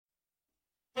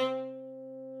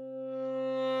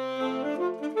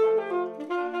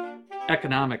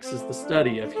Economics is the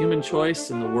study of human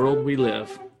choice in the world we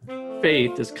live.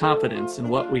 Faith is confidence in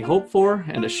what we hope for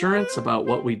and assurance about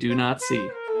what we do not see.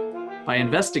 By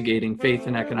investigating faith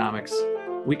and economics,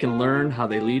 we can learn how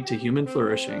they lead to human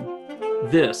flourishing.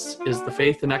 This is the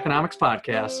Faith and Economics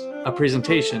Podcast, a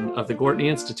presentation of the Gortney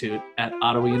Institute at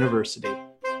Ottawa University.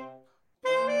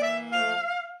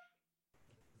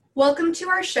 Welcome to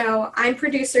our show. I'm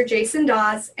producer Jason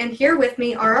Dawes, and here with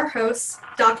me are our hosts,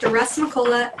 Dr. Russ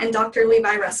McCullough and Dr.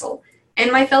 Levi Russell,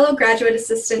 and my fellow graduate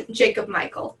assistant, Jacob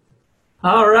Michael.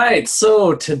 All right,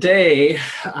 so today,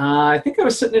 I think I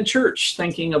was sitting in church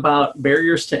thinking about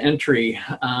barriers to entry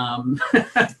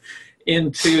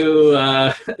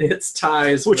into its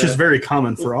ties. Which is very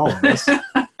common for all of us.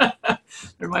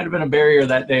 There might have been a barrier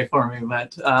that day for me,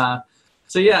 but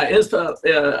is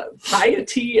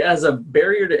piety as a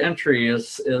barrier to entry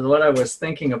is what I was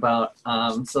thinking about.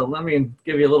 So let me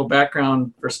give you a little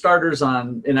background for starters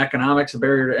in economics. A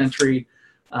barrier to entry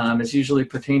is usually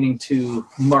pertaining to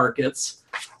markets.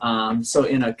 So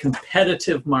in a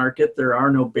competitive market, there are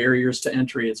no barriers to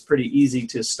entry. It's pretty easy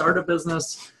to start a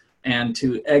business and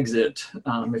to exit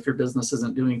if your business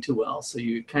isn't doing too well. So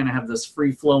you kind of have this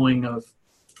free flowing of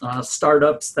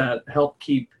startups that help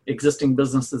keep existing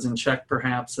businesses in check,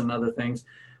 perhaps, and other things.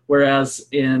 Whereas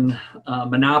in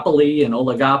monopoly and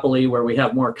oligopoly, where we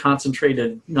have more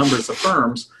concentrated numbers of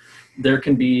firms, there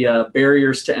can be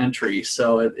barriers to entry.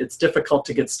 So it's difficult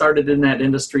to get started in that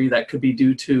industry. That could be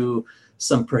due to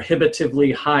some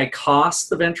prohibitively high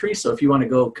costs of entry. So if you want to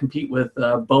go compete with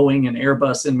Boeing and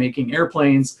Airbus in making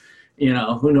airplanes, you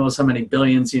know, who knows how many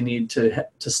billions you need to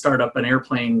start up an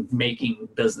airplane making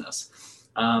business.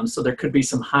 So there could be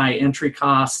some high entry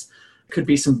costs, could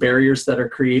be some barriers that are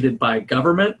created by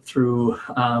government through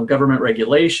government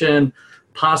regulation,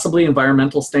 possibly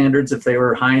environmental standards if they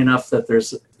were high enough that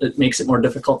it makes it more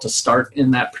difficult to start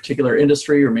in that particular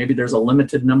industry, or maybe there's a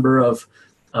limited number of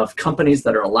companies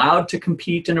that are allowed to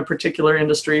compete in a particular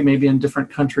industry, maybe in different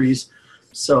countries.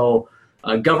 So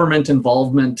government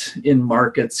involvement in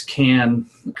markets can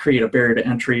create a barrier to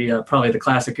entry. Probably the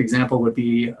classic example would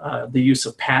be the use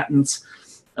of patents,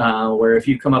 where if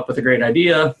you come up with a great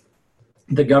idea,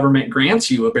 the government grants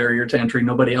you a barrier to entry.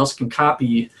 Nobody else can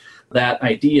copy that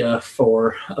idea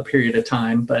for a period of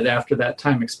time, but after that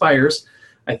time expires,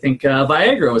 I think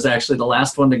Viagra was actually the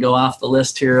last one to go off the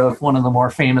list here of one of the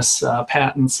more famous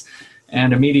patents,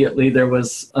 and immediately there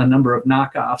was a number of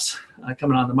knockoffs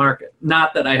coming on the market.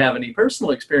 Not that I have any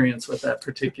personal experience with that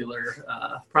particular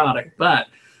product, but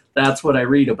that's what I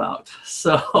read about.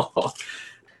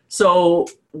 So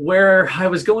where I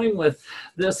was going with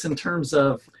this in terms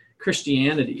of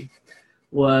Christianity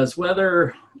was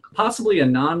whether possibly a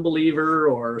non-believer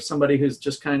or somebody who's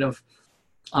just kind of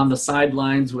on the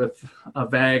sidelines with a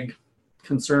vague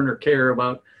concern or care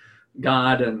about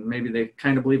God, and maybe they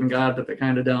kind of believe in God, but they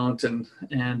kind of don't,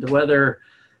 and whether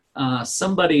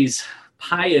somebody's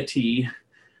piety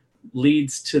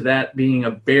leads to that being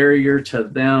a barrier to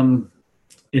them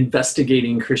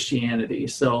investigating Christianity.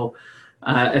 So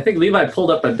I think Levi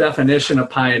pulled up a definition of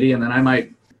piety, and then I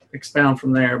might expound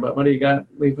from there, but what do you got,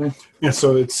 Levi? Yeah,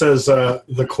 so it says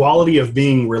the quality of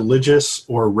being religious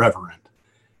or reverent.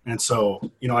 And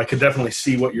so, I could definitely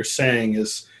see what you're saying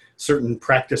is certain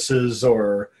practices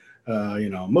or,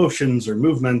 motions or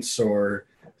movements or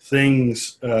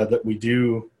things that we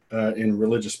do in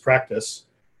religious practice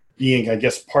being, I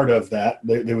guess, part of that.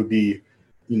 There would be,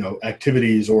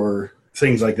 activities or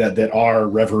things like that are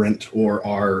reverent or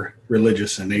are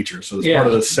religious in nature. So it's part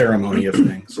of the ceremony of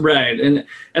things. Right. And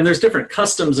there's different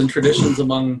customs and traditions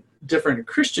among different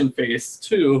Christian faiths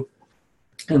too.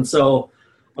 And so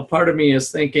a part of me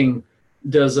is thinking,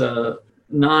 does a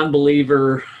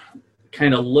non-believer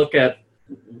kind of look at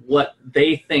what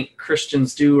they think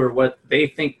Christians do or what they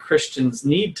think Christians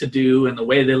need to do and the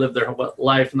way they live their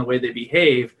life and the way they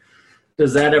behave?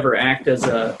 Does that ever act as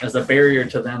a barrier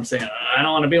to them saying, I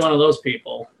don't want to be one of those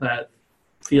people that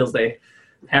feels they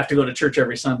have to go to church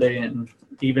every Sunday? And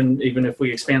even if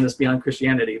we expand this beyond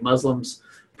Christianity, Muslims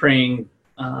praying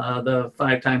the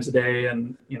 5 times a day,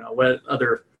 and what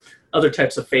other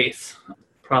types of faith,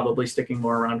 probably sticking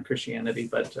more around Christianity,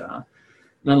 but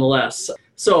nonetheless.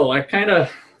 So I kind of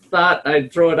thought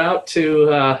I'd throw it out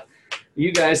to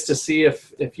you guys to see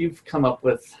if you've come up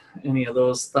with any of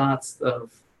those thoughts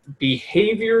of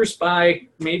behaviors by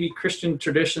maybe Christian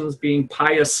traditions being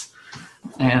pious,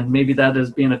 and maybe that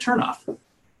is being a turnoff.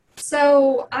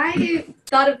 So I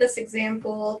thought of this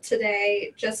example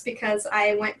today just because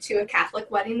I went to a Catholic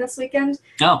wedding this weekend.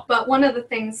 Oh. But one of the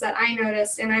things that I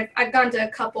noticed, and I've gone to a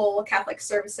couple Catholic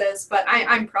services, but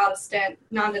I'm Protestant,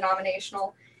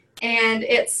 non-denominational, And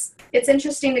it's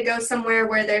interesting to go somewhere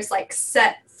where there's like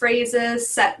set phrases,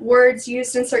 set words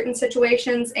used in certain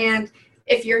situations, and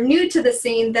if you're new to the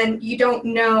scene, then you don't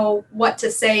know what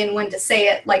to say and when to say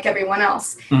it like everyone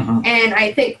else. Mhm. And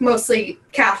I think mostly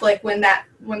Catholic when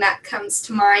that comes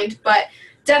to mind, but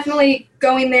definitely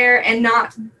going there and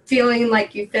not feeling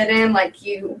like you fit in, like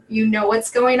you know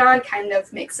what's going on, kind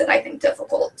of makes it, I think,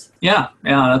 difficult. Yeah,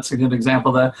 that's a good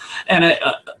example of that. And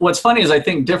what's funny is I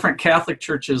think different Catholic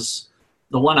churches,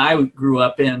 the one I grew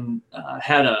up in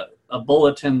had a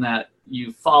bulletin that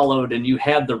you followed and you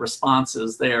had the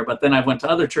responses there. But then I went to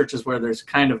other churches where there's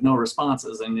kind of no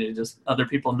responses and you just, other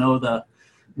people know the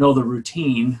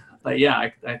routine. But yeah,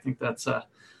 I think that's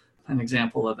an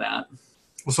example of that.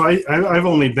 So I've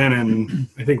only been in,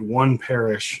 I think, one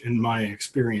parish in my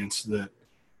experience that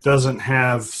doesn't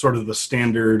have sort of the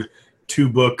standard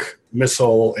 2-book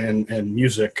missal and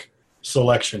music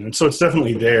selection. And so it's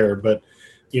definitely there, but,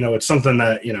 it's something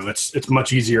that, it's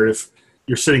much easier if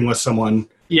you're sitting with someone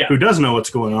who does know what's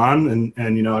going on.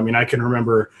 And I can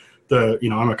remember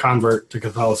I'm a convert to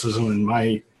Catholicism, and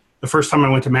the first time I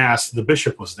went to Mass, the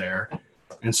bishop was there.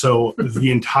 And so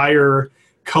the entire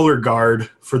color guard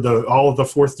for all of the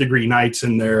 4th degree knights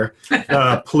in their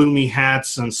plumy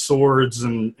hats and swords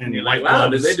and you're white like, wow,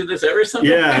 gloves. did they do this every Sunday?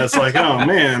 Yeah, it's like, oh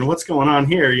man, what's going on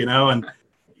here? And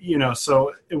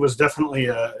so it was definitely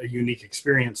a unique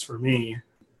experience for me.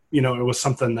 It was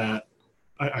something that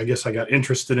I guess I got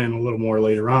interested in a little more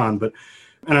later on,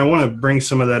 and I want to bring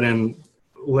some of that in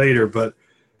later, but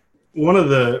one of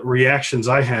the reactions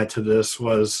I had to this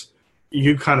was,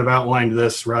 you kind of outlined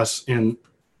this, Russ, in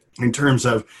terms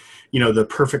of, the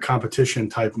perfect competition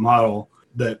type model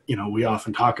that, we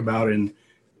often talk about in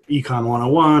Econ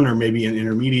 101 or maybe in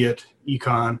intermediate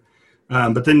econ.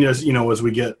 But then as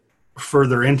we get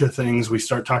further into things, we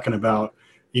start talking about,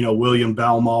 William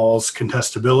Balmall's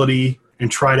contestability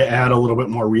and try to add a little bit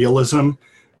more realism.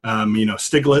 Joe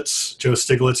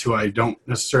Stiglitz, who I don't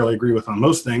necessarily agree with on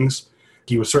most things,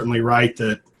 he was certainly right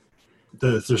that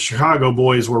the Chicago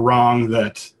boys were wrong,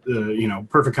 that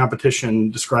perfect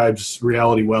competition describes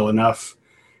reality well enough.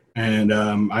 And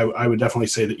I would definitely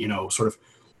say that, sort of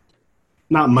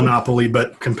not monopoly,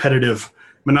 but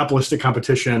monopolistic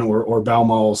competition or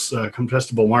Balmall's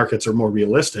contestable markets are more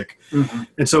realistic. Mm-hmm.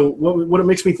 And so what it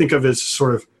makes me think of is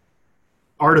sort of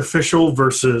artificial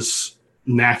versus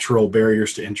natural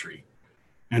barriers to entry.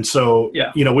 And so,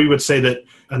 we would say that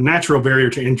a natural barrier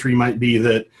to entry might be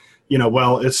that,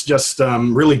 it's just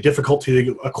really difficult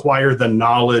to acquire the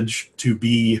knowledge to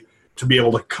be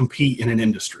able to compete in an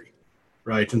industry,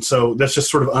 right? And so that's just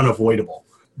sort of unavoidable.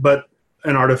 But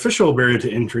an artificial barrier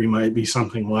to entry might be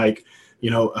something like,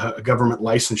 a government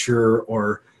licensure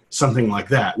or something like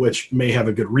that, which may have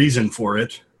a good reason for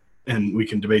it, and we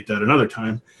can debate that another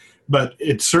time. But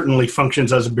it certainly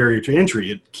functions as a barrier to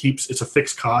entry. It's a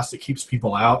fixed cost. It keeps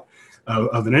people out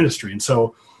of an industry. And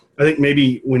so I think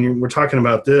maybe when we're talking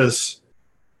about this,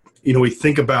 we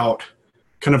think about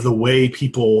kind of the way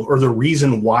people, or the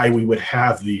reason why we would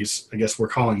have these, I guess we're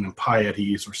calling them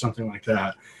pieties or something like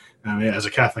that. As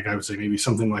a Catholic, I would say maybe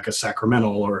something like a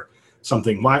sacramental or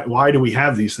something. Why do we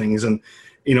have these things? And,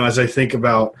 as I think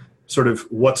about sort of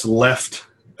what's left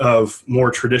of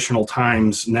more traditional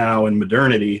times now in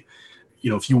modernity,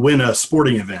 if you win a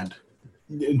sporting event,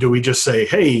 do we just say,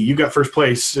 hey, you got first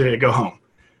place, go home?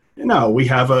 No, we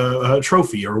have a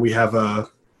trophy, or we have a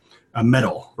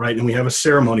medal, right? And we have a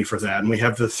ceremony for that. And we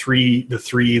have the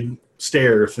three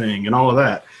stair thing and all of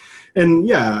that. And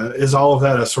is all of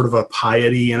that a sort of a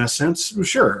piety in a sense?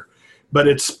 Sure. But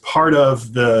it's part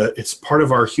of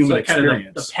our human experience. Kind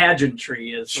of the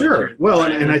pageantry is. Sure. Well,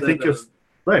 and I think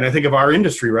of our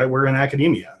industry, right? We're in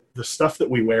academia. The stuff that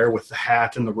we wear with the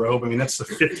hat and the robe, that's the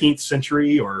 15th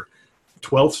century or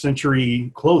 12th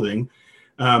century clothing.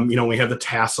 We have the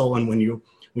tassel, and when you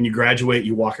graduate,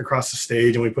 you walk across the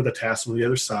stage and we put the tassel to the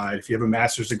other side. If you have a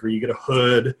master's degree, you get a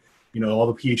hood. All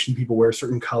the PhD people wear a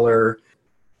certain color.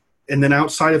 And then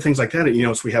outside of things like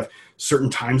that, so we have certain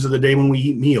times of the day when we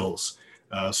eat meals,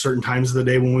 certain times of the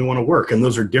day when we want to work. And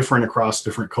those are different across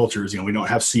different cultures. We don't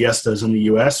have siestas in the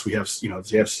US. We have,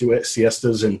 they have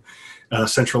siestas in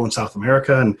Central and South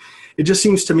America. And it just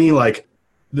seems to me like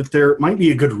that there might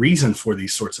be a good reason for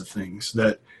these sorts of things,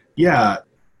 that,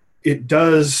 it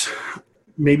does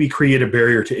maybe create a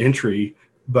barrier to entry,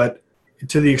 but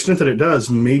to the extent that it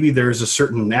does, maybe there's a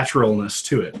certain naturalness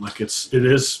to it. Like it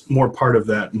is more part of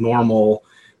that normal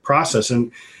process.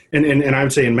 And I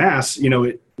would say in Mass,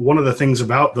 one of the things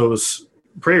about those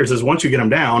prayers is once you get them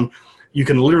down, you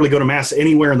can literally go to Mass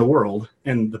anywhere in the world,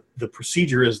 and the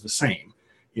procedure is the same.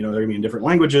 They're going to be in different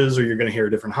languages, or you're going to hear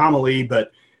a different homily,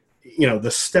 but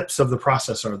the steps of the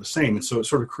process are the same. And so it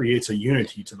sort of creates a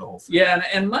unity to the whole thing. Yeah,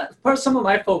 and some of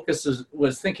my focus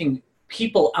was thinking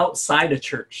people outside of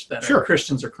church that are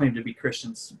Christians or claim to be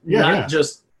Christians, not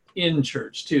just in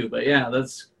church too. But yeah,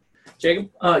 that's Jacob.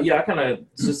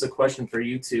 Just a question for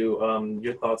you two.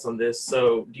 Your thoughts on this.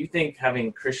 So, do you think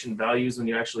having Christian values when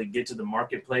you actually get to the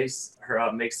marketplace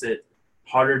makes it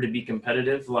harder to be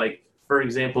competitive? Like, for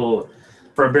example,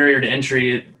 for a barrier to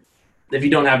entry, if you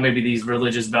don't have maybe these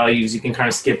religious values, you can kind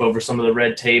of skip over some of the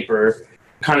red tape or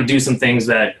kind of do some things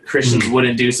that Christians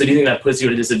wouldn't do. So do you think that puts you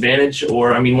at a disadvantage?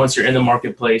 Or, I mean, once you're in the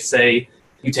marketplace, say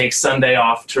you take Sunday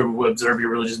off to observe your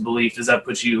religious belief, does that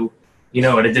put you,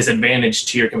 at a disadvantage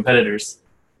to your competitors?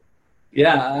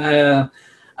 Yeah,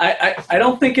 I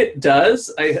don't think it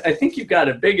does. I think you've got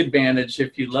a big advantage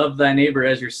if you love thy neighbor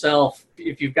as yourself.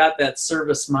 If you've got that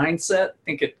service mindset, I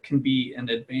think it can be an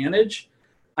advantage.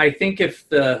 I think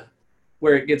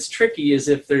where it gets tricky is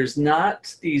if there's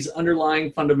not these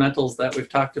underlying fundamentals that we've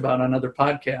talked about on other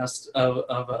podcasts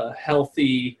of a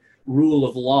healthy rule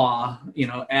of law,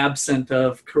 absent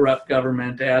of corrupt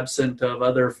government, absent of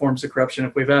other forms of corruption.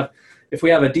 If we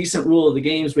have a decent rule of the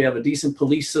games, we have a decent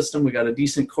police system, we got a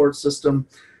decent court system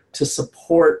to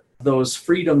support those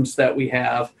freedoms that we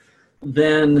have,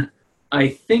 then I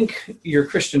think your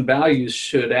Christian values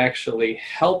should actually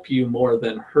help you more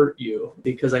than hurt you,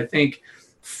 because I think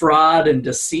fraud and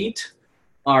deceit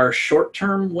are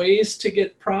short-term ways to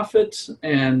get profit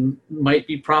and might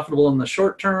be profitable in the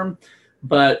short term,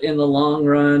 but in the long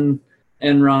run,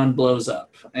 Enron blows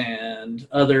up and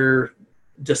other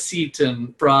deceit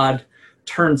and fraud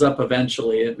turns up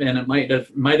eventually, and it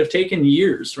might have taken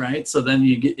years, right? So then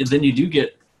you do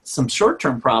get some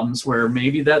short-term problems where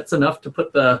maybe that's enough to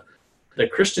put the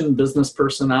Christian business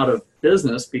person out of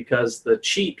business because the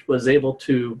cheat was able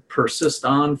to persist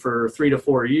on for 3 to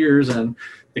 4 years, and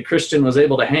the Christian was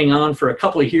able to hang on for a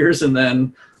couple of years and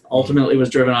then ultimately was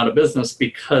driven out of business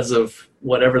because of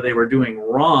whatever they were doing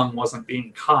wrong wasn't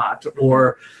being caught.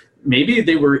 Or maybe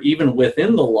they were even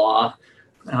within the law.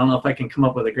 I don't know if I can come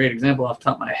up with a great example off the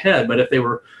top of my head, but if they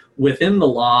were within the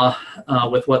law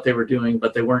with what they were doing,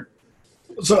 but they weren't.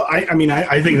 So, I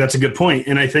think that's a good point.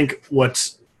 And I think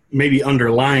what's maybe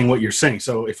underlying what you're saying.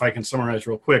 So if I can summarize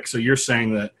real quick. So you're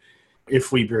saying that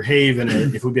if we behave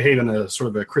in a sort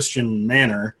of a Christian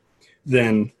manner,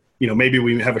 then, maybe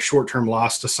we have a short-term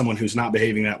loss to someone who's not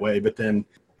behaving that way, but then,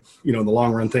 in the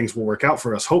long run, things will work out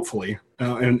for us, hopefully.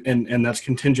 And that's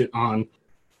contingent on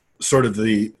sort of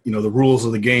the rules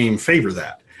of the game favor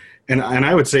that. And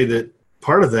I would say that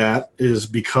part of that is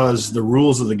because the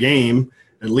rules of the game,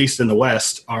 at least in the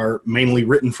West, are mainly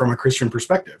written from a Christian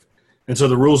perspective. And so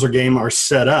the rules of the game are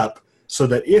set up so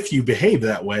that if you behave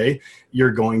that way,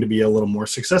 you're going to be a little more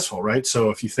successful, right? So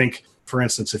if you think, for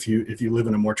instance, if you live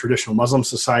in a more traditional Muslim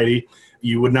society,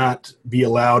 you would not be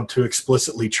allowed to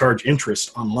explicitly charge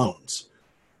interest on loans,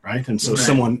 right? And so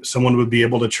someone would be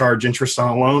able to charge interest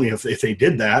on a loan. If they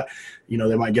did that,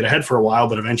 they might get ahead for a while,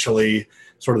 but eventually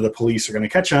sort of the police are going to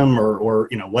catch them or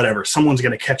whatever. Someone's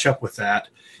going to catch up with that.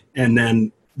 And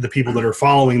then the people that are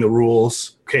following the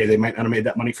rules, okay, they might not have made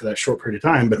that money for that short period of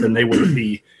time, but then they would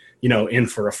be, in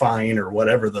for a fine or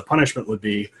whatever the punishment would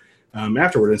be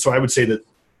afterward. And so I would say that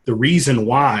the reason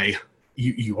why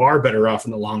you are better off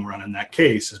in the long run in that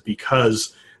case is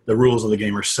because the rules of the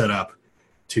game are set up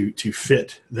to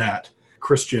fit that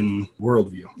Christian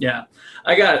worldview. Yeah,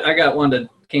 I got one that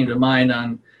came to mind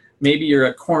on maybe you're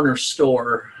a corner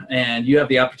store and you have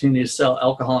the opportunity to sell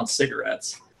alcohol and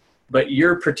cigarettes. But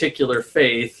your particular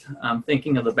faith, I'm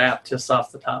thinking of the Baptists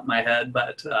off the top of my head,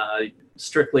 but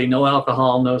strictly no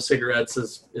alcohol, no cigarettes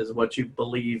is what you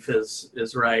believe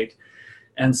is right.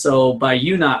 And so by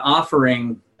you not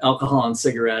offering alcohol and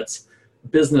cigarettes,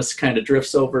 business kind of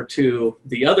drifts over to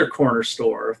the other corner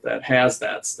store that has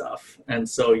that stuff. And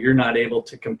so you're not able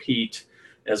to compete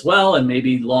as well. And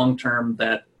maybe long-term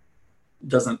that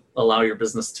doesn't allow your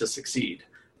business to succeed.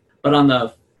 But on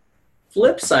the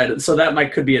flip side, so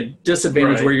that could be a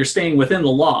disadvantage where you're staying within the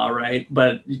law, right?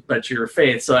 But your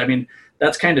faith. So,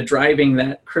 that's kind of driving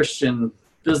that Christian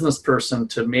business person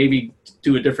to maybe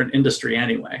do a different industry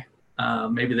anyway.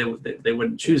 Maybe they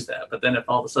wouldn't choose that. But then if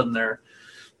all of a sudden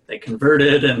they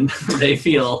converted and they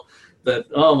feel that,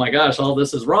 oh my gosh, all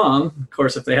this is wrong. Of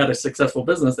course, if they had a successful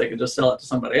business, they could just sell it to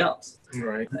somebody else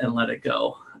and let it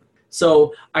go.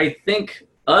 So I think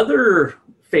other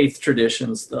faith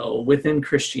traditions, though, within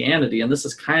Christianity, and this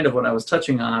is kind of what I was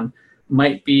touching on,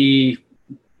 might be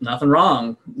nothing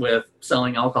wrong with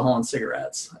selling alcohol and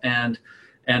cigarettes. And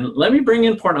let me bring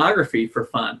in pornography for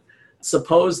fun.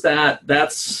 Suppose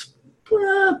that's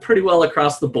pretty well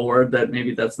across the board that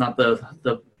maybe that's not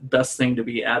the best thing to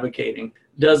be advocating.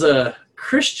 Does a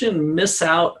Christian miss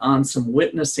out on some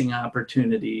witnessing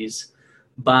opportunities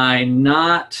by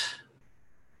not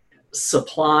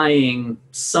supplying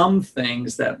some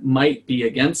things that might be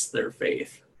against their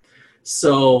faith?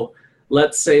 So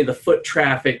let's say the foot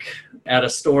traffic at a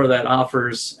store that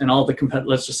offers, and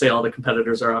let's just say all the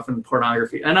competitors are offering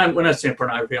pornography. And when I say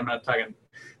pornography, I'm not talking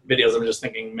videos, I'm just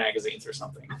thinking magazines or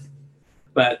something.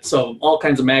 But so all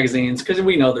kinds of magazines, because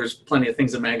we know there's plenty of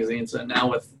things in magazines, and now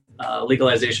with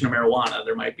legalization of marijuana,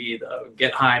 there might be the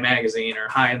Get High magazine or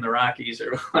High in the Rockies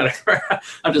or whatever.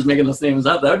 I'm just making those names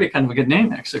up. That would be kind of a good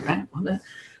name, actually, right?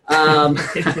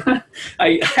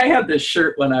 I had this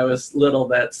shirt when I was little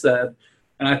that said,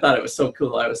 and I thought it was so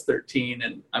cool. I was 13,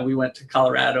 and we went to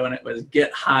Colorado, and it was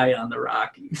Get High on the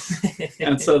Rockies.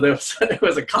 And so it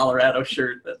was a Colorado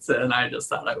shirt that said, and I just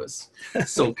thought I was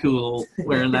so cool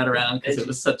wearing that around because it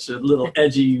was such a little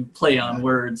edgy play on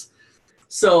words.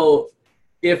 So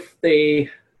if they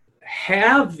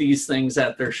have these things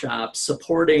at their shop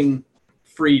supporting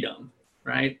freedom,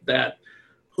 right, that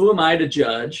who am I to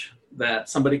judge that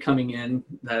somebody coming in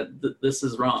that this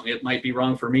is wrong? It might be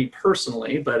wrong for me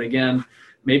personally, but again,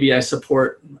 maybe I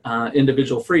support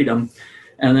individual freedom.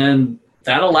 And then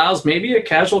that allows maybe a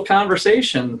casual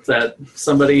conversation that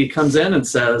somebody comes in and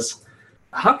says,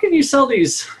 how can you sell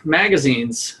these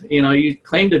magazines? You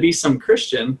claim to be some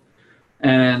Christian,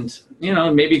 and,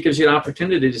 maybe it gives you an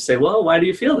opportunity to say, well, why do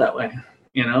you feel that way?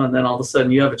 And then all of a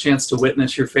sudden you have a chance to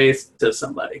witness your faith to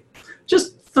somebody.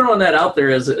 Just throwing that out there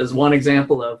as one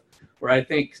example of where I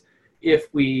think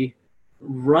if we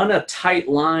run a tight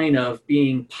line of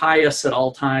being pious at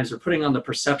all times or putting on the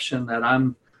perception that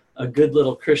I'm a good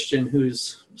little Christian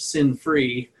who's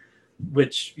sin-free,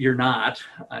 which you're not,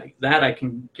 that I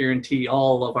can guarantee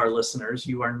all of our listeners,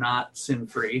 you are not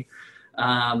sin-free.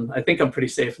 I think I'm pretty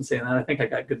safe in saying that. I think I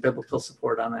got good biblical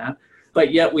support on that.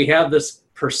 But yet we have this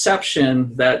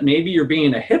perception that maybe you're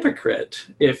being a hypocrite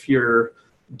if you're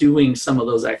doing some of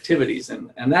those activities.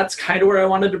 And that's kind of where I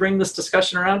wanted to bring this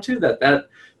discussion around to, that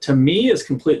to me is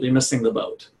completely missing the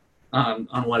boat on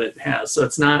what it has. So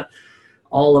it's not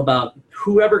all about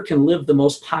whoever can live the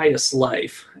most pious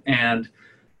life and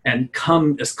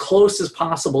come as close as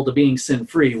possible to being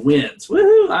sin-free wins.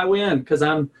 Woohoo, I win because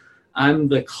I'm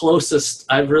the closest.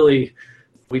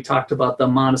 We talked about the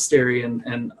monastery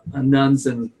and nuns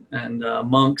and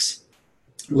monks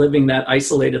living that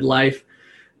isolated life.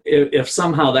 If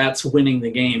somehow that's winning the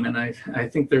game, and I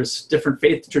think there's different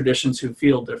faith traditions who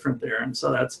feel different there. And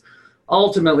so that's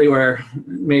ultimately where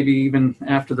maybe even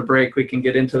after the break we can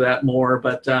get into that more.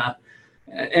 But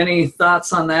any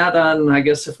thoughts on that? I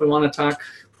guess if we want to talk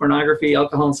pornography,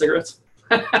 alcohol, and cigarettes?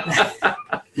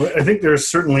 Well, I think there's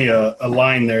certainly a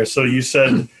line there. So you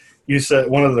said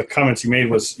one of the comments you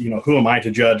made was, who am I to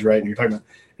judge, right? And you're talking about,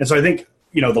 and so I think,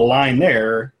 the line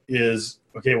there is,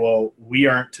 okay, well, we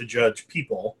aren't to judge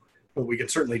people, but we can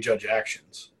certainly judge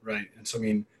actions, right? And so,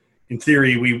 in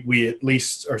theory, we at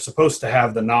least are supposed to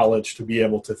have the knowledge to be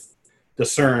able to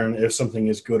discern if something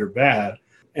is good or bad.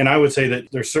 And I would say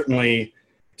that there's certainly,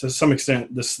 to some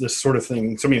extent, this sort of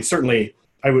thing. So, certainly,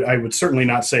 I would certainly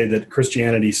not say that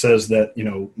Christianity says that,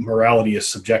 morality is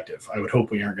subjective. I would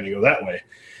hope we aren't going to go that way.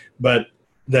 But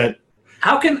that...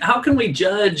 How can we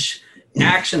judge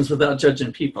actions without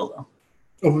judging people, though?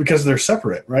 Oh, because they're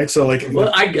separate, right? So,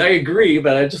 well, I agree,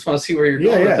 but I just want to see where you're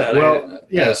going with that.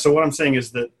 Well, so what I'm saying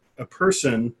is that a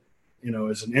person,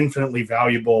 is an infinitely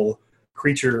valuable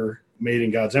creature made in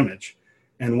God's image,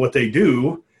 and what they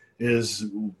do is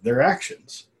their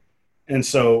actions. And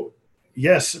so,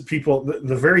 yes, people,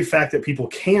 the very fact that people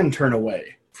can turn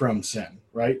away from sin,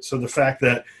 right? So the fact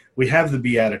that we have the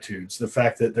Beatitudes, the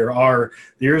fact that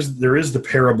there is the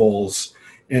parables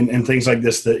and things like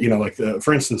this that,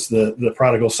 for instance, the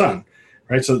prodigal son,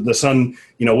 right? So the son,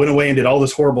 went away and did all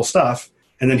this horrible stuff,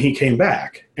 and then he came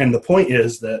back. And the point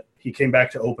is that he came back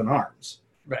to open arms.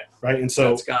 Right. And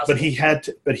so, but he had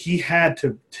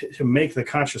to make the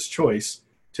conscious choice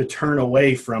to turn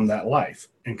away from that life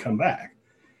and come back.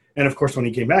 And of course, when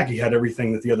he came back, he had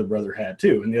everything that the other brother had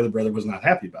too. And the other brother was not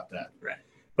happy about that. Right.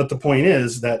 But the point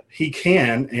is that he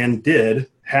can and did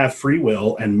have free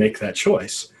will and make that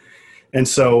choice. And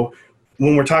so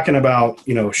when we're talking about,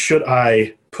 should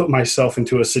I put myself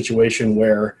into a situation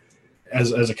where,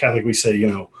 as a Catholic, we say,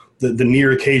 the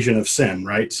near occasion of sin,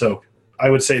 right? So I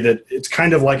would say that it's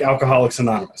kind of like Alcoholics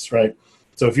Anonymous, right?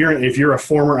 So if you're a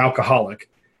former alcoholic,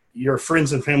 your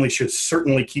friends and family should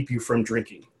certainly keep you from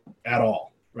drinking at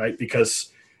all, right?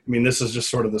 Because, this is just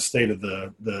sort of the state of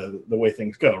the way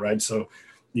things go, right? So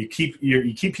You keep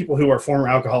people who are former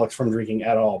alcoholics from drinking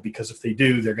at all, because if they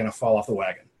do, they're going to fall off the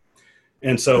wagon.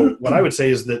 And so what I would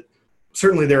say is that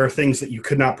certainly there are things that you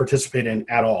could not participate in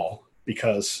at all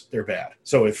because they're bad.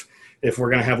 So if we're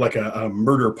going to have like a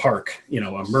murder park,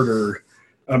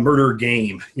 a murder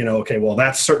game, okay, well,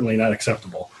 that's certainly not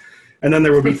acceptable. And then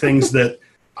there would be things that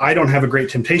I don't have a great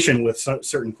temptation with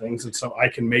certain things. And so I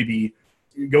can maybe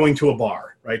going to a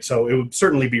bar, right? So it would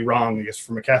certainly be wrong, I guess,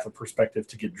 from a Catholic perspective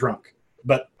to get drunk.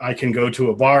 But I can go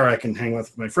to a bar, I can hang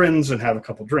with my friends and have a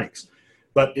couple drinks.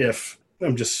 But if,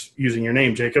 I'm just using your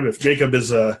name, Jacob, if Jacob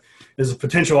is a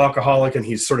potential alcoholic and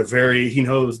he's sort of he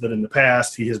knows that in the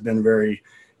past he has been very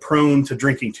prone to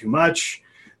drinking too much,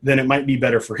 then it might be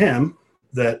better for him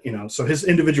that, so his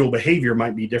individual behavior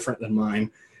might be different than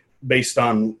mine based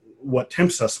on what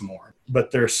tempts us more.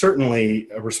 But there's certainly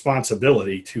a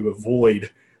responsibility to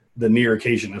avoid the near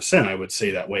occasion of sin, I would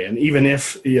say that way. And even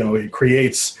if, it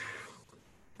creates,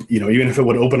 even if it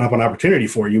would open up an opportunity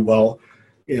for you, well,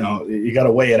 you got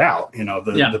to weigh it out.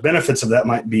 The benefits of that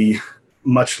might be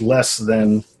much less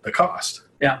than the cost.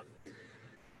 Yeah.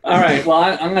 All right. Well,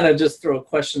 I'm going to just throw a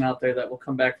question out there that will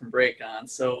come back from break on.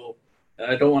 So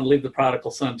I don't want to leave the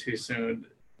prodigal son too soon.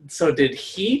 So did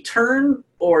he turn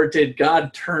or did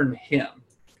God turn him?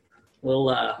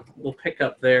 We'll pick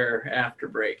up there after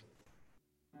break.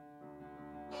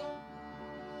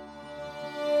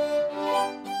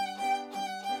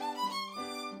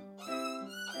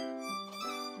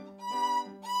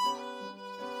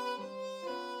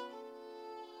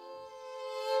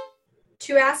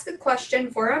 To ask a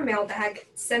question for our mailbag,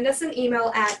 send us an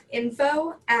email at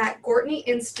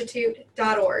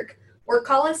info@gortneyinstitute.org or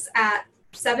call us at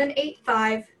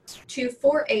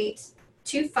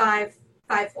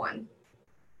 785-248-2551.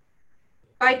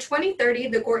 By 2030,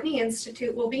 the Gortney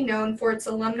Institute will be known for its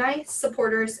alumni,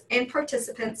 supporters, and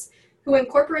participants who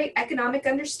incorporate economic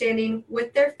understanding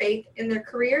with their faith in their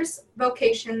careers,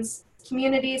 vocations,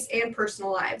 communities, and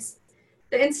personal lives.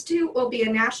 The Institute will be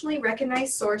a nationally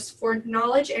recognized source for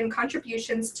knowledge and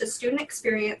contributions to student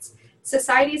experience,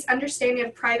 society's understanding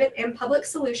of private and public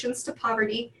solutions to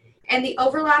poverty, and the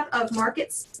overlap of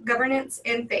markets, governance,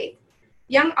 and faith.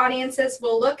 Young audiences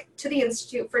will look to the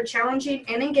Institute for challenging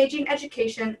and engaging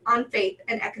education on faith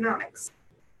and economics.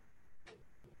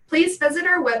 Please visit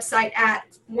our website at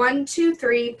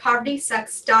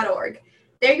 123povertysucks.org.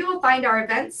 There you will find our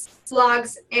events,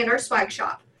 blogs, and our swag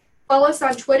shop. Follow us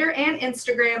on Twitter and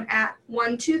Instagram at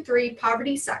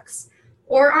 123povertysucks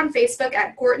or on Facebook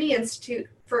at Gortney Institute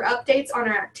for updates on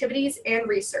our activities and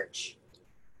research.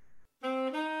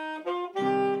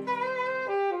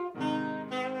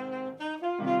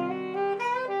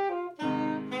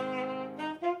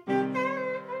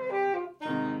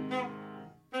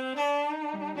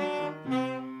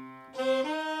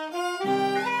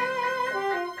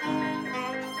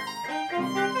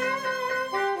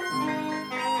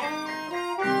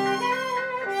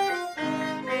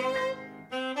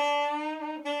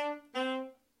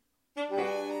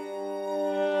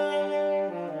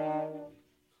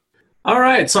 All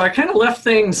right, so I kind of left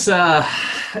things at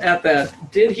that.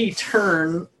 Did he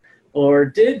turn or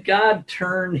did God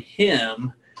turn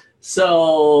him?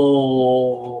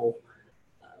 So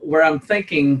where I'm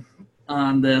thinking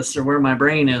on this, or where my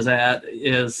brain is at,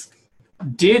 is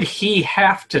did he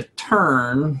have to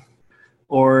turn,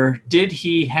 or did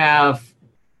he have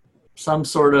some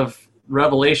sort of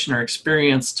revelation or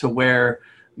experience to where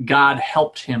God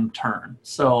helped him turn?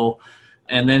 So,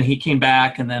 and then he came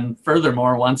back, and then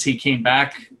furthermore, once he came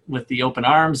back with the open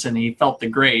arms and he felt the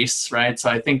grace, right? So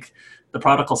I think the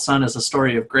prodigal son is a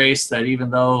story of grace, that even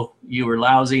though you were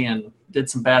lousy and did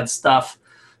some bad stuff,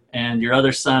 and your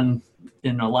other son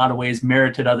in a lot of ways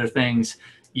merited other things,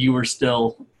 you were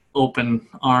still open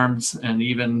arms, and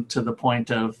even to the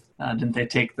point of, didn't they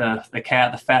take the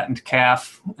fattened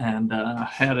calf, and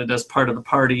had it as part of the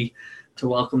party to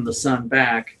welcome the son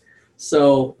back?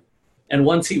 So, and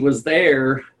once he was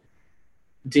there,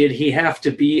 did he have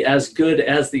to be as good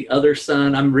as the other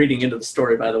son? I'm reading into the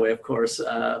story, by the way, of course.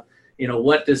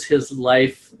 What does his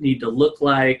life need to look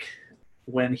like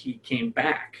when he came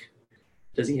back?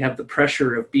 Does he have the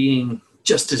pressure of being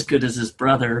just as good as his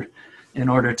brother in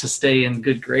order to stay in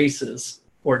good graces?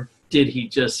 Or did he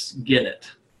just get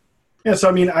it? Yeah, so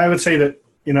I mean, I would say that,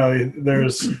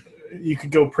 you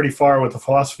could go pretty far with the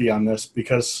philosophy on this,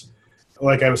 because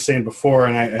like I was saying before,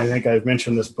 and I think I've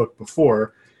mentioned this book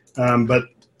before, but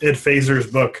Ed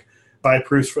Feser's book, 5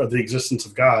 Proofs of the Existence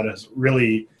of God, is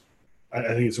really, I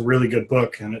think it's a really good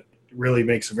book, and it really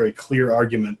makes a very clear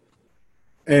argument.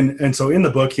 And so in the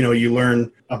book, you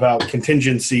learn about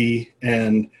contingency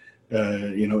and,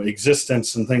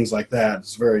 existence and things like that.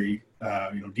 It's very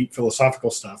deep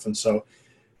philosophical stuff. And so,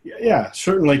 yeah,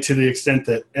 certainly to the extent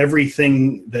that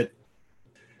everything that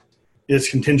is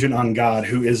contingent on God,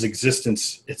 who is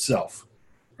existence itself,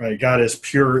 right? God is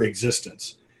pure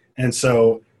existence. And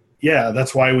so, yeah,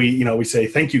 that's why we say,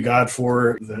 thank you, God,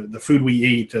 for the food we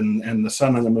eat and the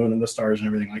sun and the moon and the stars and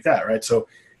everything like that, right? So,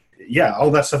 yeah,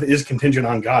 all that stuff is contingent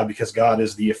on God because God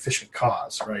is the efficient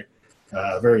cause, right?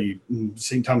 Very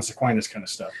St. Thomas Aquinas kind of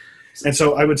stuff. And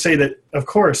so I would say that, of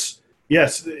course,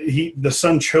 yes, the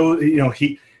Son chose,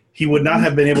 he would not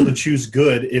have been able to choose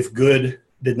good if good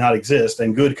did not exist,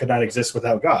 and good could not exist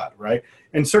without God, right?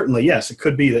 And certainly, yes, it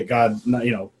could be that God,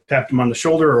 tapped him on the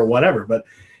shoulder or whatever, but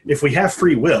if we have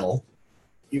free will,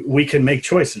 we can make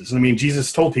choices. I mean,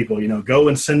 Jesus told people, go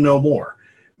and sin no more.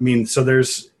 I mean, so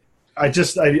I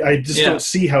just don't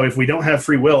see how if we don't have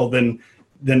free will, then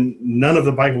none of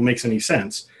the Bible makes any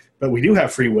sense. But we do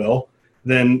have free will,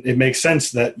 then it makes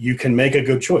sense that you can make a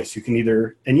good choice. You can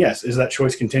either, and yes, is that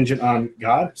choice contingent on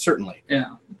God? Certainly.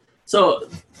 Yeah. So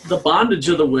the bondage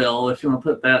of the will, if you want to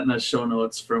put that in the show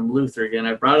notes from Luther again,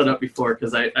 I brought it up before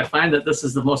because I find that this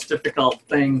is the most difficult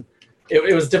thing.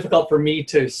 It was difficult for me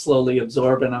to slowly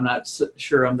absorb, and I'm not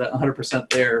sure I'm 100%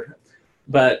 there.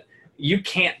 But you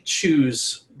can't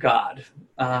choose God.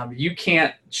 You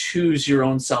can't choose your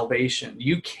own salvation.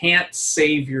 You can't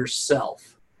save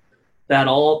yourself. That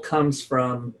all comes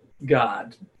from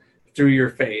God through your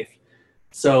faith.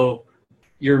 So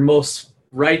your most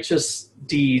righteous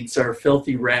deeds are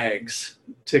filthy rags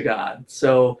to God.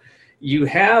 So you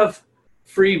have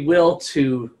free will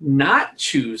to not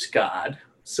choose God.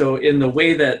 So in the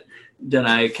way that can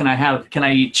I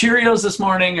eat Cheerios this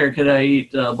morning or could I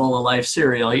eat a bowl of Life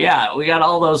cereal? Yeah, we got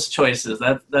all those choices.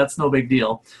 That's no big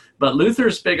deal. But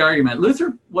Luther's big argument,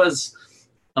 Luther was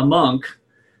a monk,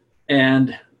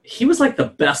 and he was like the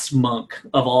best monk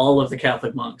of all of the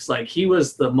Catholic monks. Like, he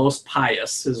was the most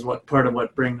pious, is what part of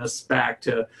what brings us back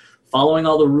to following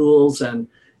all the rules.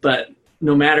 But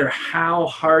no matter how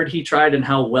hard he tried and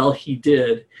how well he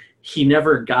did, he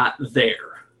never got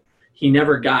there. He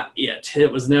never got it.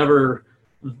 It was never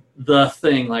the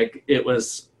thing. Like, it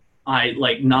was,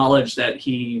 knowledge that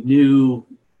he knew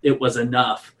it was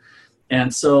enough.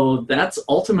 And so that's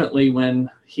ultimately when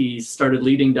he started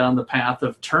leading down the path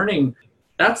of turning.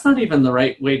 That's not even the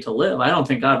right way to live. I don't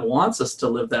think God wants us to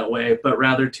live that way, but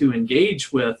rather to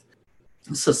engage with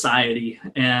society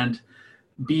and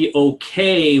be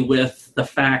okay with the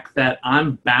fact that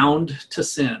I'm bound to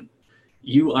sin.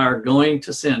 You are going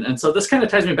to sin. And so this kind of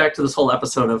ties me back to this whole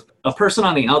episode of a person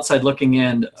on the outside looking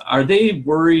in. Are they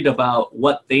worried about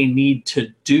what they need to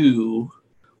do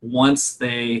once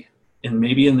they, and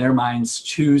maybe in their minds,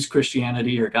 choose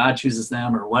Christianity, or God chooses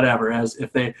them, or whatever? Are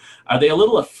they a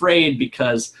little afraid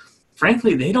because,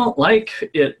 frankly, they don't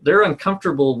like it? They're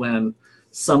uncomfortable when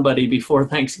somebody before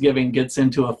Thanksgiving gets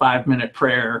into a 5-minute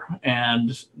prayer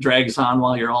and drags on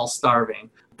while you're all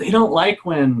starving. They don't like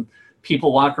when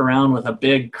people walk around with a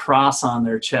big cross on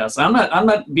their chest. I'm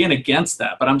not being against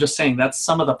that, but I'm just saying that's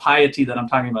some of the piety that I'm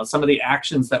talking about. Some of the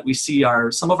actions that we see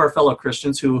are some of our fellow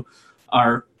Christians who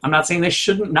are, I'm not saying they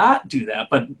shouldn't not do that,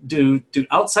 but do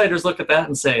outsiders look at that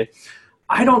and say,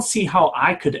 I don't see how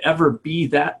I could ever be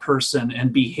that person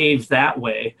and behave that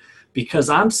way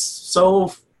because I'm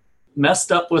so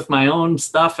messed up with my own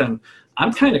stuff and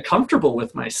I'm kind of comfortable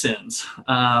with my sins.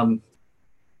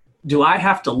 Do I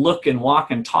have to look and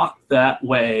walk and talk that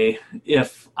way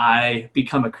if I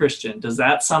become a Christian? Does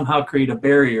that somehow create a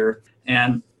barrier?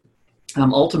 And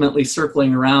I'm ultimately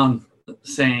circling around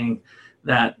saying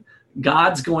that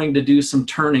God's going to do some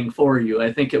turning for you.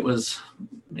 I think it was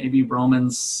maybe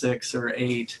Romans 6 or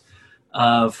 8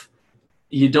 of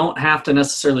you don't have to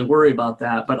necessarily worry about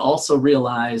that, but also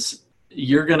realize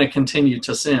you're going to continue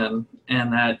to sin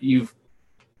and that you've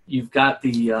got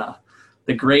the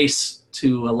grace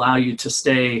to allow you to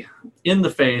stay in the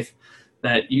faith,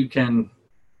 that you can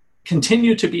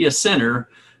continue to be a sinner,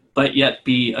 but yet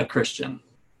be a Christian.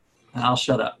 And I'll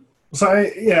shut up. So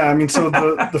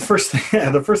the first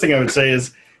thing I would say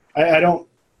is I don't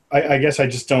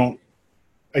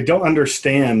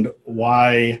understand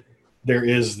why there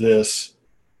is this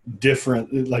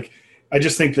different, like, I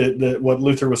just think that what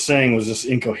Luther was saying was just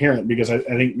incoherent because I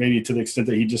think maybe to the extent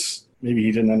that he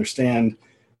didn't understand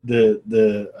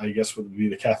the I guess what would be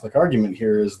the Catholic argument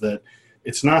here is that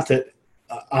it's not that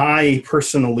I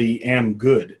personally am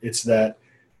good. It's that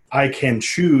I can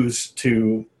choose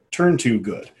to turn to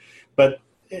good. But,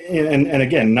 and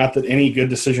again, not that any good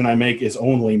decision I make is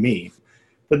only me.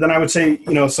 But then I would say,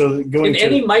 so going in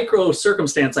any micro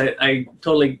circumstance, I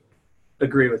totally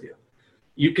agree with you.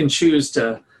 You can choose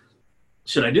to,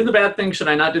 should I do the bad thing? Should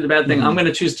I not do the bad thing? Mm-hmm. I'm going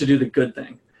to choose to do the good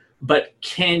thing. but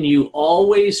can you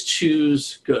always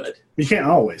choose good? You can't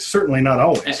always, certainly not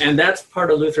always. And that's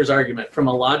part of Luther's argument. From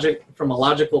a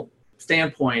logical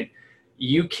standpoint,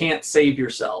 you can't save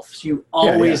yourself. You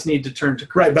always need to turn to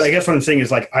Christ. Right, but I guess what I'm saying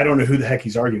is, like, I don't know who the heck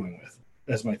he's arguing with.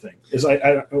 That's my thing. Is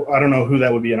I don't know who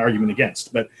that would be an argument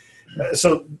against. But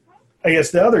so I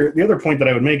guess the other point that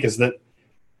I would make is that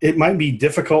it might be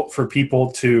difficult for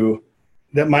people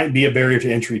that might be a barrier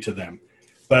to entry to them.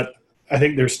 But I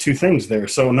think there's two things there.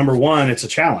 So number one, it's a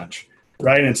challenge,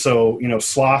 right? And so,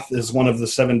 sloth is one of the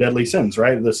 7 deadly sins,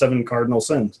 right? The 7 cardinal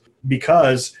sins.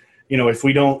 Because, if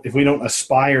we don't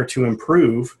aspire to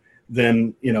improve,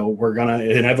 then, we're going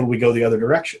to inevitably go the other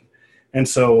direction. And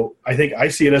so I think I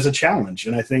see it as a challenge.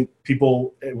 And I think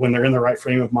people, when they're in the right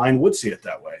frame of mind, would see it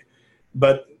that way.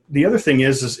 But the other thing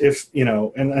is if,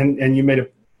 and you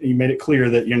made it clear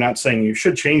that you're not saying you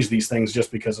should change these things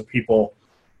just because of people,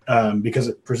 because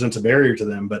it presents a barrier to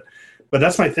them. But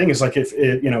that's my thing, is like,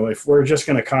 if we're just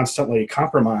going to constantly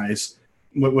compromise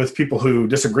with people who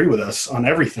disagree with us on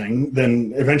everything,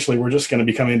 then eventually we're just going to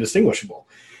become indistinguishable.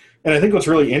 And I think what's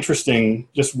really interesting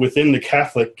just within the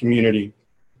Catholic community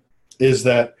is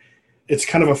that it's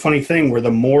kind of a funny thing where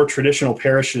the more traditional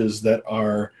parishes that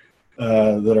are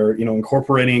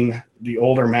incorporating the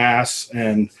older Mass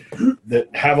and that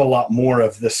have a lot more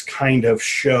of this kind of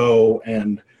show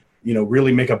and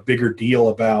really make a bigger deal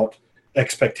about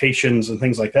expectations and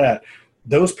things like that,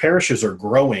 those parishes are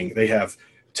growing. They have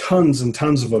tons and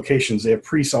tons of vocations. They have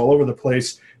priests all over the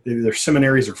place. Their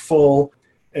seminaries are full.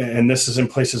 And this is in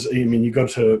places, you go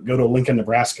to Lincoln,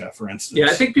 Nebraska, for instance. Yeah,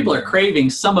 I think people are craving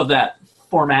some of that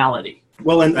formality.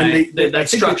 Well, and right? That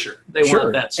structure. They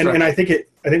want that structure. And I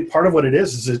think part of what it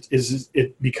is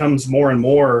it becomes more and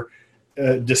more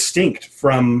distinct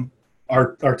from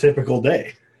our typical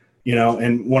day.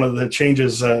 And one of the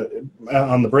changes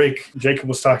on the break, Jacob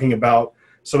was talking about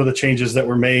some of the changes that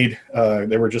were made.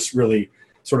 They were just really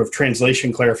sort of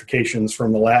translation clarifications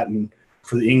from the Latin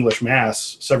for the English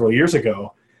Mass several years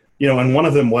ago. And one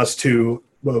of them was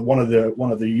one of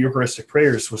the Eucharistic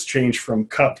prayers was changed from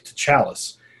cup to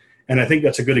chalice. And I think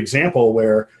that's a good example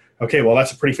where, okay, well,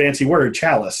 that's a pretty fancy word,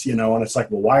 chalice, and it's like,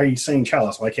 well, why are you saying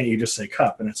chalice? Why can't you just say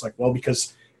cup? And it's like, well,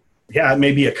 because, it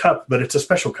may be a cup, but it's a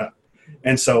special cup.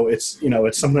 And so it's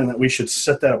something that we should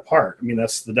set that apart.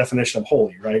 That's the definition of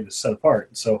holy, right? It's set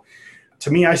apart. So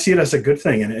to me, I see it as a good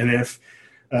thing. And if,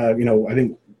 I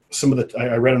think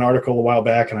I read an article a while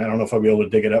back, and I don't know if I'll be able to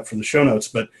dig it up for the show notes,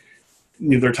 but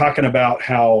they're talking about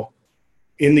how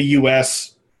in the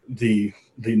U.S., the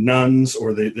nuns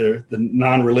or the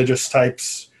non-religious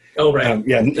types. Oh, right.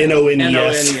 NONES,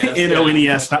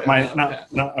 NONES,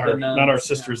 not our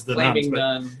sisters, the nuns. But,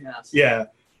 nun, yes. Yeah,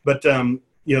 but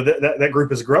that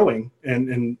group is growing,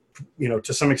 and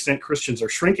to some extent Christians are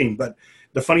shrinking. But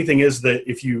the funny thing is that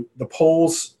the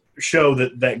polls show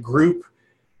that group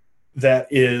that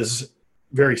is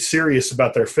very serious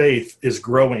about their faith is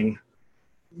growing,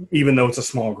 even though it's a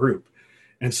small group.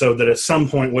 And so that at some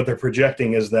point what they're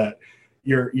projecting is that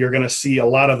you're going to see a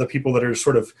lot of the people that are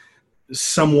sort of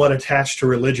somewhat attached to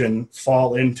religion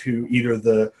fall into either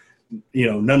the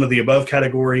none of the above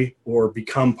category or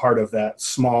become part of that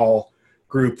small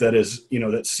group that is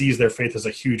that sees their faith as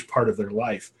a huge part of their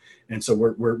life. And so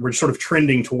we're sort of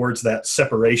trending towards that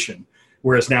separation,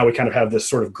 whereas now we kind of have this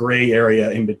sort of gray area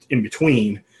in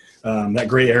between. That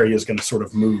gray area is going to sort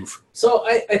of move. So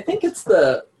I think it's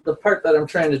the part that I'm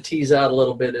trying to tease out a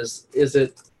little bit is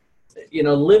it,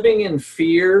 living in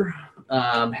fear,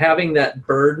 having that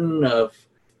burden of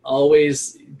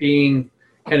always being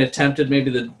kind of tempted, maybe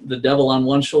the devil on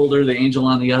one shoulder, the angel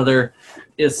on the other,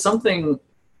 is something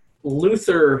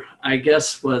Luther, I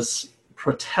guess, was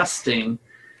protesting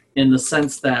in the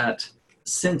sense that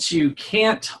since you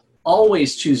can't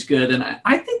always choose good, and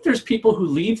I think there's people who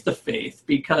leave the faith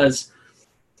because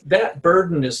that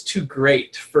burden is too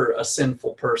great for a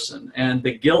sinful person, and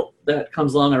the guilt that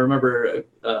comes along. I remember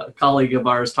a colleague of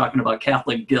ours talking about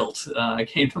Catholic guilt.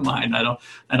 Came to mind.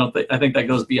 I think that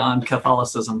goes beyond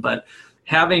Catholicism, but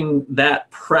having that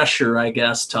pressure, I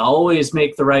guess, to always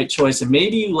make the right choice, and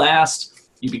maybe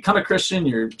you become a Christian,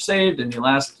 you're saved, and you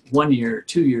last 1 year,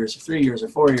 2 years, or 3 years, or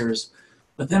 4 years,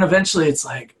 but then eventually it's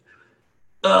like,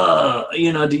 do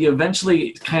you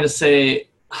eventually kind of say,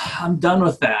 I'm done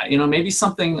with that? Maybe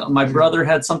my brother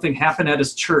had something happen at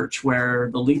his church where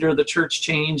the leader of the church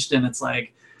changed, and it's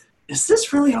like, is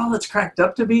this really all it's cracked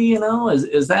up to be?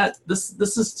 Is that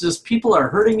this is just people are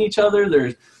hurting each other.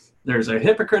 There's a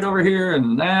hypocrite over here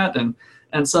and that.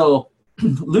 And so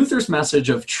Luther's message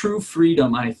of true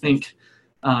freedom, I think,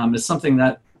 is something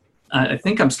that I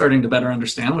think I'm starting to better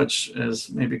understand, which is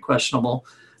maybe questionable,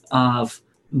 of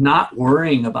not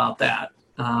worrying about that.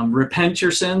 Repent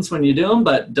your sins when you do them,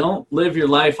 but don't live your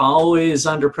life always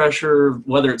under pressure,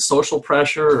 whether it's social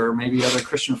pressure or maybe other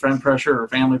Christian friend pressure or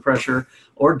family pressure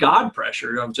or God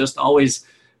pressure of just always,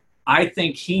 I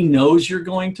think he knows you're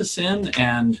going to sin.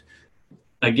 And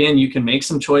again, you can make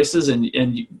some choices and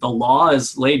the law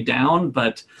is laid down.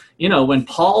 But, when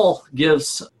Paul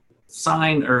gives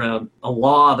sign or a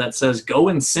law that says, go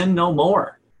and sin no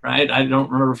more, right? I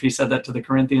don't remember if he said that to the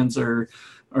Corinthians or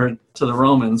to the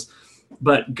Romans.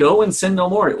 But go and sin no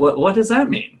more. What does that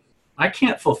mean? I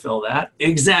can't fulfill that.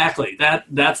 Exactly.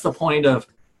 That's the point of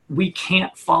we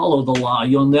can't follow the law.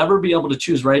 You'll never be able to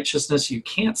choose righteousness. You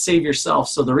can't save yourself.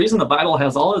 So the reason the Bible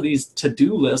has all of these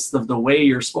to-do lists of the way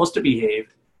you're supposed to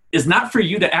behave is not for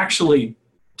you to actually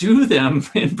do them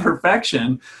in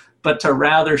perfection, but to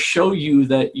rather show you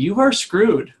that you are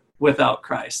screwed without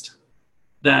Christ.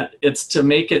 That it's to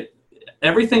make it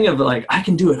everything of like, I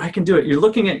can do it. You're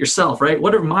looking at yourself, right?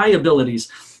 What are my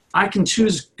abilities? I can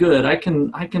choose good. I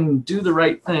can do the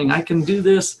right thing. I can do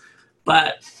this,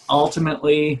 but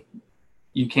ultimately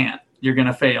you can't. You're going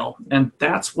to fail. And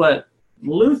that's what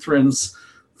Lutherans,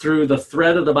 through the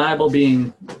thread of the Bible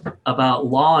being about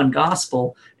law and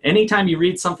gospel, anytime you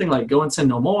read something like go and sin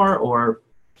no more, or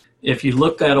if you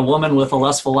look at a woman with a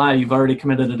lustful eye, you've already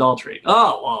committed adultery.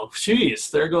 Oh, well, geez,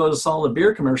 there goes all the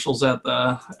beer commercials at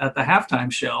the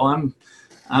halftime show.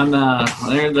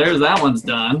 There's that one's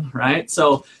done, right?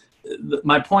 So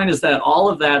my point is that all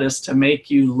of that is to make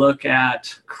you look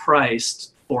at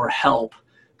Christ for help,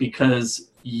 because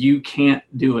you can't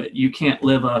do it. You can't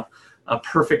live a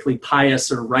perfectly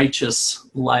pious or righteous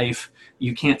life.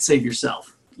 You can't save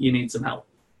yourself. You need some help.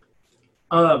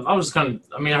 I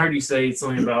heard you say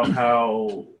something about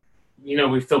how,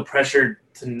 we feel pressured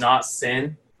to not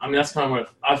sin. That's kind of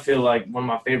what I feel like one of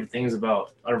my favorite things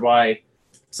about, or why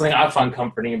something I find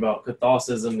comforting about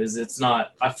Catholicism is it's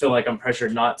not, I feel like I'm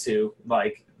pressured not to,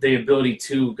 like the ability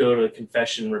to go to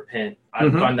confession and repent. I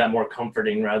find that more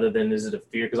comforting rather than is it a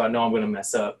fear, because I know I'm going to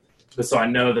mess up. But so I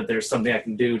know that there's something I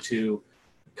can do to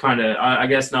kind of, I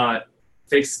guess not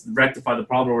rectify the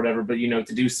problem or whatever, but,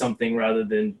 to do something rather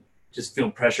than just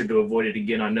feel pressured to avoid it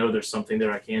again. I know there's something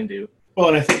there I can do. Well,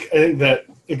 and I think that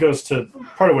it goes to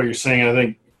part of what you're saying. I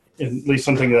think at least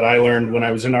something that I learned when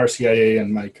I was in RCIA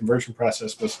and my conversion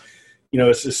process was,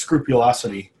 it's this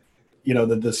scrupulosity.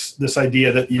 This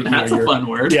idea that that's a fun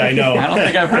word. Yeah, I know. I don't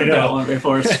think I've heard that one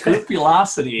before.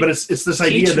 Scrupulosity. But it's this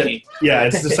idea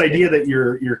it's this idea that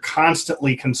you're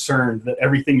constantly concerned that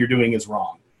everything you're doing is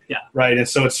wrong. Yeah. Right. And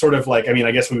so it's sort of like,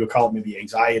 I guess we would call it maybe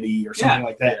anxiety or something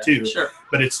like that too. Sure.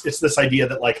 But it's this idea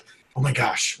that like, oh my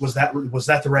gosh, was that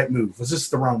the right move? Was this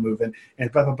the wrong move? And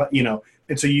blah, blah, blah,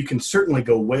 and so you can certainly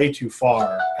go way too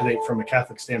far. I think from a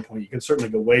Catholic standpoint, you can certainly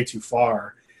go way too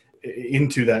far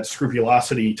into that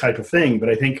scrupulosity type of thing. But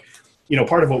I think,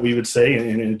 part of what we would say,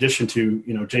 and in addition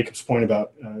to, Jacob's point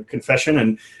about confession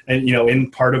and,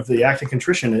 in part of the act of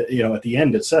contrition, at the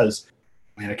end it says,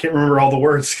 I can't remember all the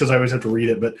words because I always have to read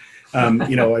it, but,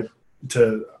 I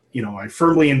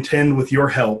firmly intend with your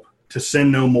help to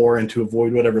sin no more and to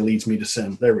avoid whatever leads me to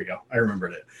sin. There we go. I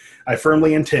remembered it. I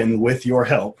firmly intend with your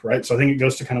help, right? So I think it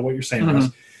goes to kind of what you're saying, Russ,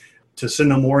 to sin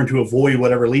no more and to avoid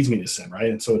whatever leads me to sin, right?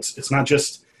 And so it's not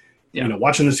just,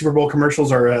 watching the Super Bowl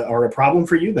commercials are a problem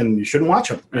for you, then you shouldn't watch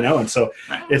them, And so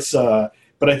it's,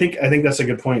 but I think that's a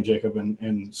good point, Jacob.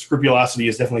 And scrupulosity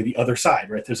is definitely the other side,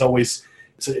 right? There's always,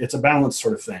 it's a balance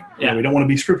sort of thing. Yeah. We don't want to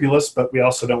be scrupulous, but we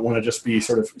also don't want to just be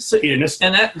sort of hedonistic.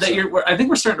 And I think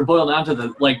we're starting to boil down to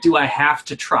the, like, do I have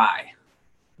to try?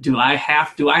 Do I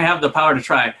have the power to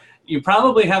try? You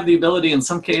probably have the ability in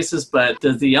some cases, but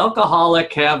does the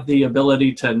alcoholic have the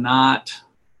ability to not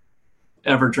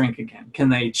ever drink again? Can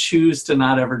they choose to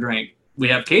not ever drink? We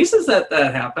have cases that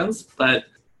happens, but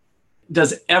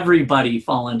does everybody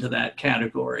fall into that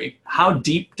category? How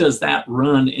deep does that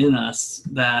run in us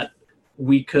that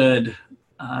we could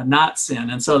not sin?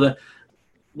 And so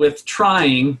with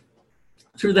trying,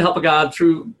 through the help of God,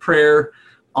 through prayer,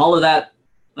 all of that,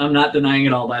 I'm not denying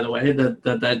it all, by the way,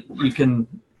 that you can,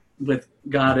 with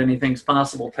God, anything's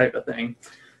possible type of thing.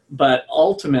 But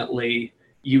ultimately,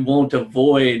 you won't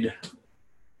avoid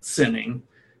sinning.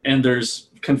 And there's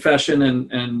confession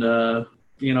and in the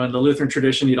Lutheran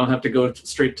tradition, you don't have to go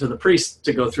straight to the priest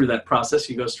to go through that process.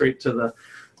 You go straight to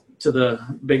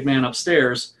the big man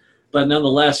upstairs. But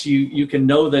nonetheless, you can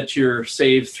know that you're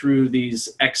saved through these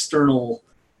external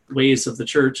ways of the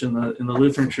church in the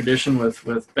Lutheran tradition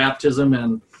with baptism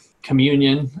and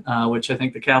communion, which I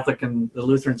think the Catholic and the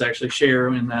Lutherans actually share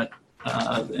in that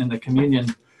in the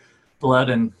communion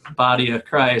blood and body of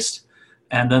Christ.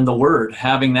 And then the word,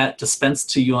 having that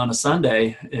dispensed to you on a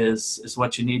Sunday is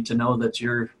what you need to know that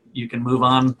you can move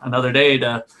on another day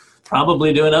to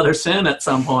probably do another sin at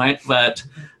some point, but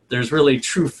there's really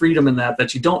true freedom in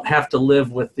that you don't have to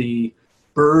live with the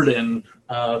burden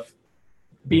of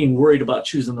being worried about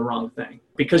choosing the wrong thing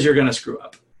because you're going to screw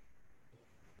up.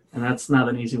 And that's not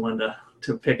an easy one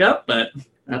to pick up, but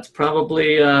that's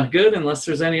probably good unless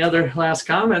there's any other last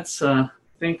comments. I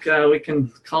think we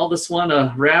can call this one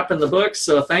a wrap in the books.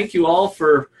 So thank you all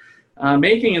for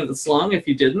making it this long if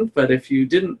you didn't, but if you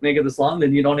didn't make it this long,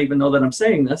 then you don't even know that I'm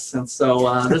saying this. And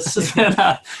so this has been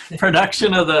a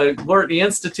production of the Gortney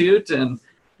Institute, and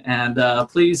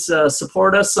please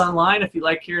support us online if you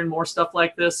like hearing more stuff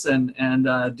like this, and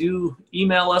do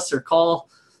email us or call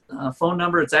phone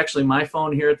number. It's actually my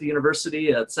phone here at the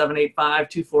university at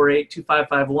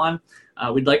 785-248-2551.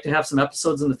 We'd like to have some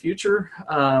episodes in the future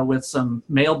with some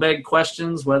mailbag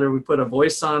questions, whether we put a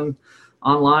voice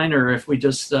online or if we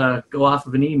just go off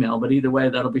of an email. But either way,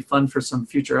 that'll be fun for some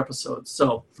future episodes.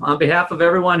 So on behalf of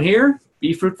everyone here,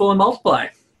 be fruitful and multiply.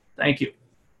 Thank you.